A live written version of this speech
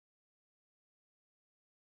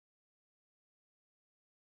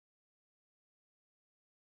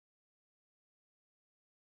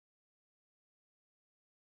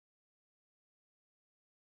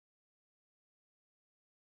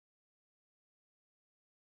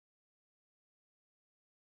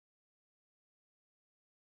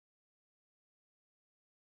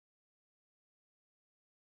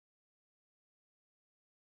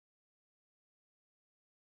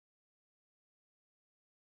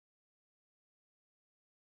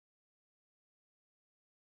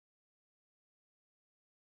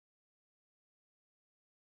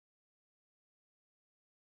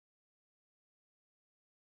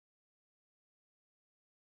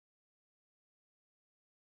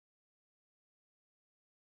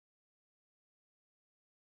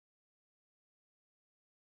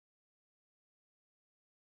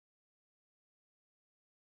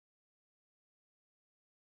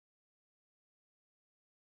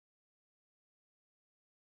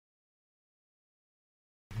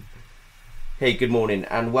Hey, good morning,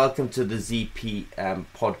 and welcome to the ZP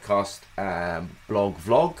podcast blog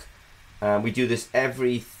vlog. We do this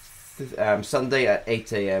every Sunday at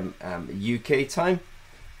 8 a.m. UK time.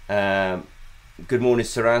 Good morning,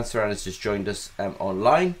 Saran. Saran has just joined us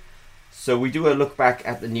online. So we do a look back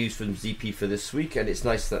at the news from ZP for this week, and it's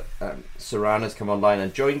nice that Saran has come online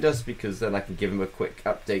and joined us, because then I can give him a quick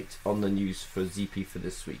update on the news for ZP for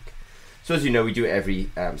this week. So as you know, we do it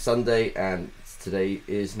every Sunday, and today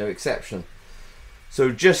is no exception. So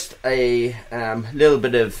just a little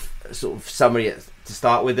bit of sort of summary to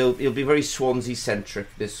start with. It'll be very Swansea centric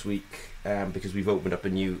this week because we've opened up a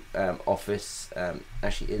new office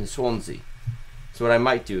actually in Swansea. So what I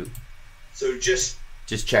might do, so just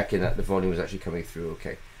checking that the volume was actually coming through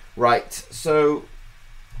okay. Right, so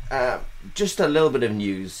just a little bit of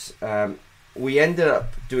news. We ended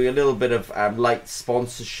up doing a little bit of light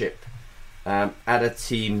sponsorship at a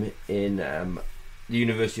team in the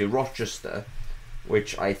University of Rochester,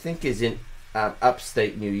 which I think is in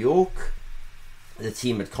upstate New York. The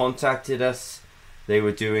team had contacted us. They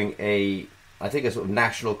were doing a sort of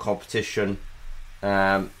national competition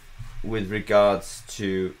with regards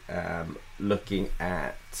to looking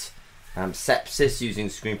at sepsis using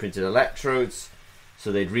screen printed electrodes.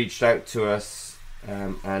 So they'd reached out to us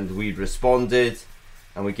and we'd responded,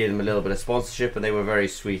 and we gave them a little bit of sponsorship, and they were very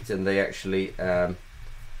sweet, and they actually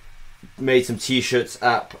made some t-shirts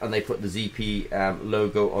up, and they put the ZP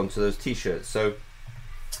logo onto those t-shirts. So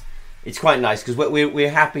it's quite nice because we're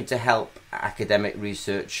happy to help academic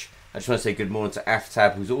research. I just want to say good morning to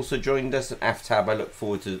Aftab, who's also joined us. And Aftab, I look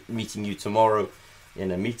forward to meeting you tomorrow in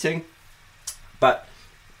a meeting. But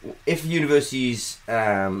if universities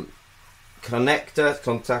contact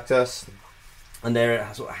us, and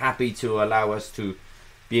they're sort of happy to allow us to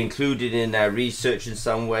be included in their research in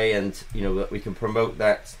some way, and that we can promote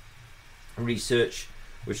that research,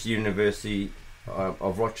 which the University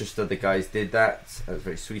of Rochester, the guys did that. That was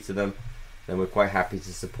very sweet of them. Then we're quite happy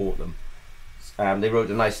to support them. They wrote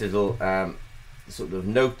a nice little sort of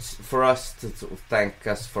note for us to sort of thank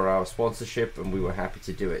us for our sponsorship, and we were happy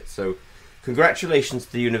to do it. So congratulations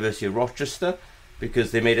to the University of Rochester,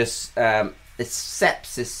 because they made us a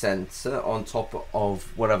sepsis sensor on top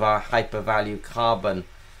of one of our hyper value carbon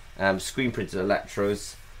screen printed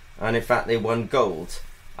electrodes, and in fact they won gold.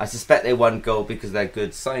 I suspect they won gold because they're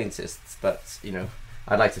good scientists, but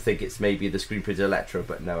I'd like to think it's maybe the screen printed electrode,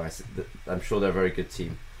 but no, I'm sure they're a very good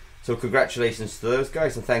team. So congratulations to those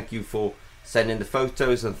guys, and thank you for sending the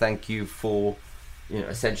photos, and thank you for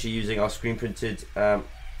essentially using our screen printed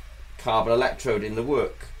carbon electrode in the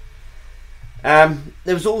work.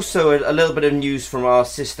 There was also a little bit of news from our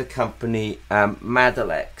sister company,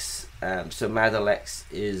 Madalex. So Madalex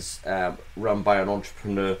is run by an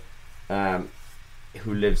entrepreneur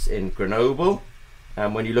who lives in Grenoble.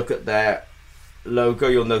 When you look at their logo,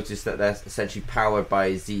 you'll notice that they're essentially powered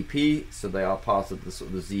by ZP, so they are part of the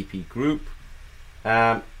sort of the ZP group.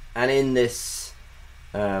 And in this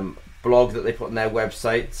blog that they put on their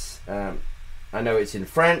website, I know it's in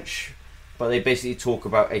French, but they basically talk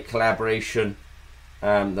about a collaboration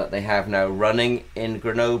that they have now running in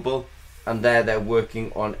Grenoble, and they're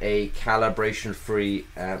working on a calibration-free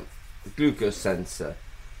glucose sensor.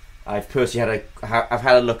 I've personally I've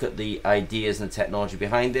had a look at the ideas and the technology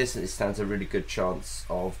behind this, and it stands a really good chance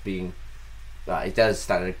of being. It does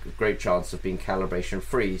stand a great chance of being calibration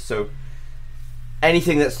free. So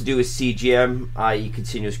anything that's to do with CGM, i.e.,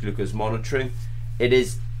 continuous glucose monitoring, it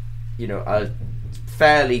is, a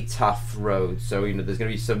fairly tough road. So there's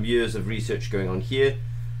going to be some years of research going on here,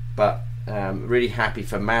 but really happy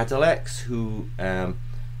for Madalex, who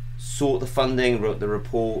sought the funding, wrote the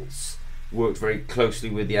reports, worked very closely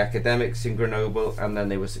with the academics in Grenoble, and then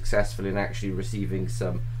they were successful in actually receiving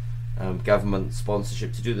some government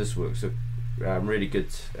sponsorship to do this work. So really good,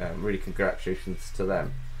 really congratulations to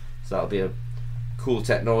them. So that'll be a cool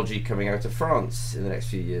technology coming out of France in the next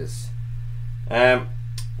few years.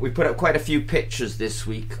 We put up quite a few pictures this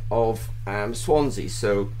week of Swansea.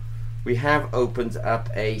 So we have opened up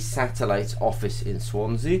a satellite office in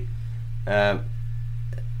Swansea.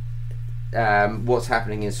 What's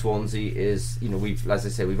happening in Swansea is,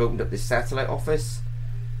 we've opened up this satellite office.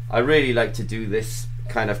 I really like to do this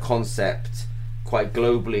kind of concept quite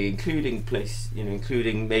globally,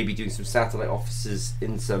 including maybe doing some satellite offices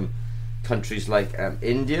in some countries like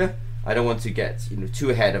India. I don't want to get too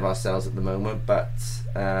ahead of ourselves at the moment, but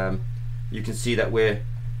you can see that we're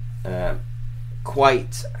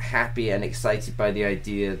quite happy and excited by the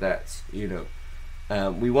idea that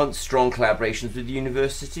we want strong collaborations with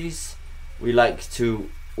universities. We have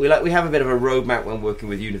a bit of a roadmap when working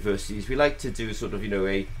with universities. We like to do sort of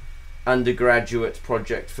a undergraduate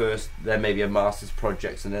project first, then maybe a master's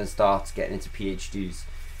project, and then start getting into PhDs.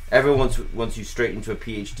 Everyone wants you straight into a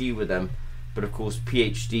PhD with them, but of course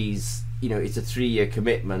PhDs, it's a 3-year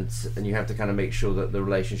commitment, and you have to kind of make sure that the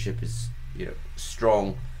relationship is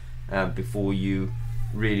strong before you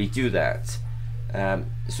really do that.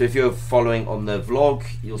 So if you're following on the vlog,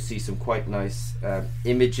 you'll see some quite nice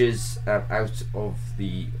images out of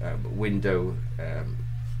the window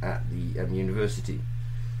at the university.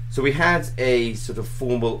 So we had a sort of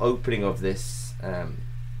formal opening of this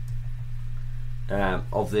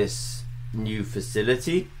new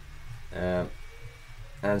facility, and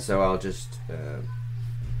so I'll just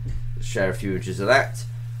share a few images of that.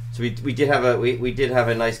 So we did have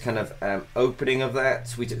a nice kind of opening of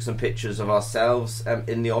that. We took some pictures of ourselves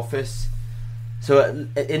in the office. So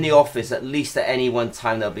in the office, at least at any one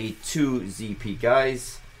time, there'll be 2 ZP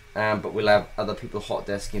guys, but we'll have other people hot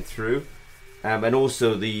desking through. And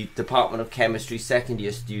also the Department of Chemistry second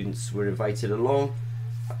year students were invited along,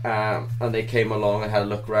 and they came along and had a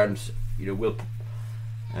look around. We'll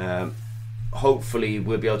hopefully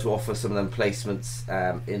we'll be able to offer some of them placements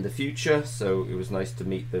in the future. So it was nice to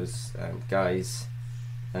meet those guys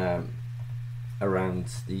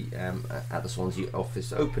around the at the Swansea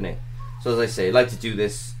office opening. So as I say, I like to do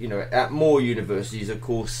this at more universities. Of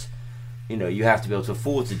course, you have to be able to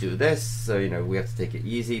afford to do this, so we have to take it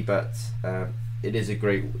easy, but it is a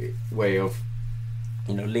great way of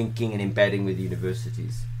linking and embedding with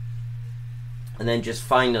universities. And then just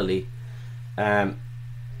finally,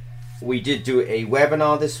 we did do a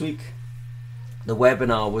webinar this week. The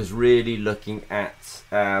webinar was really looking at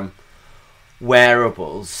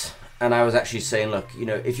wearables, and I was actually saying, look,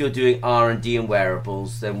 if you're doing R&D in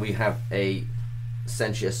wearables, then we have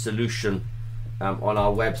essentially a solution on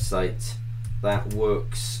our website that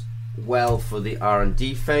works well for the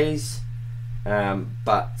R&D phase,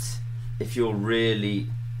 but if you're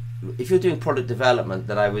doing product development,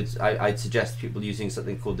 then I'd suggest people using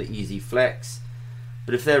something called the Easy Flex.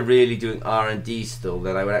 But if they're really doing R&D still,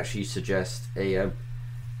 then I would actually suggest a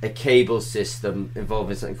cable system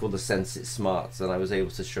involving something called the Sensit Smart, and I was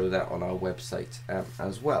able to show that on our website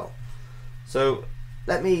as well. So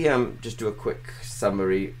let me just do a quick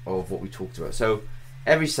summary of what we talked about. So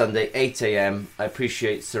every Sunday, 8 AM, I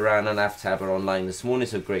appreciate Saran and Aftab are online this morning,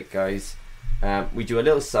 so great guys. We do a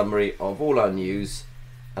little summary of all our news,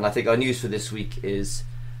 and I think our news for this week is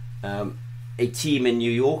a team in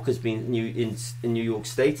New York in New York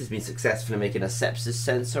State has been successful in making a sepsis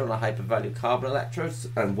sensor on a hypervalue carbon electrode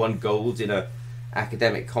and won gold in a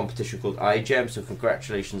academic competition called iGEM, so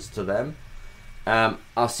congratulations to them.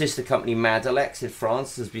 Our sister company Madalex in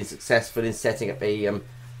France has been successful in setting up a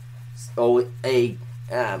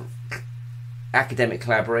academic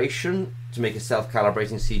collaboration to make a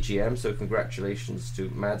self-calibrating CGM, so congratulations to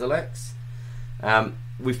Madalex.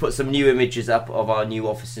 We've put some new images up of our new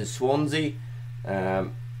office in Swansea,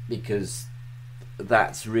 because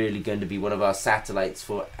that's really going to be one of our satellites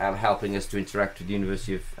for helping us to interact with the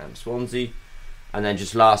University of Swansea. And then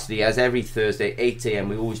just lastly, as every Thursday 8 AM,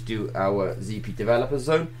 we always do our ZP Developer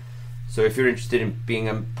Zone. So if you're interested in being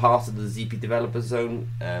a part of the ZP Developer Zone,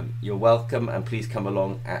 you're welcome, and please come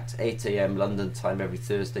along at 8 AM London time every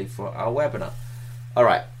Thursday for our webinar.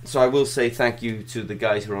 Alright, so I will say thank you to the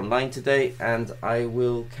guys who are online today, and I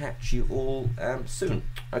will catch you all soon.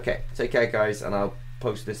 Okay, take care guys, and I'll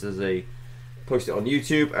post it on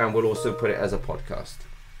YouTube, and we'll also put it as a podcast.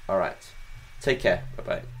 Alright, take care, bye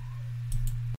bye.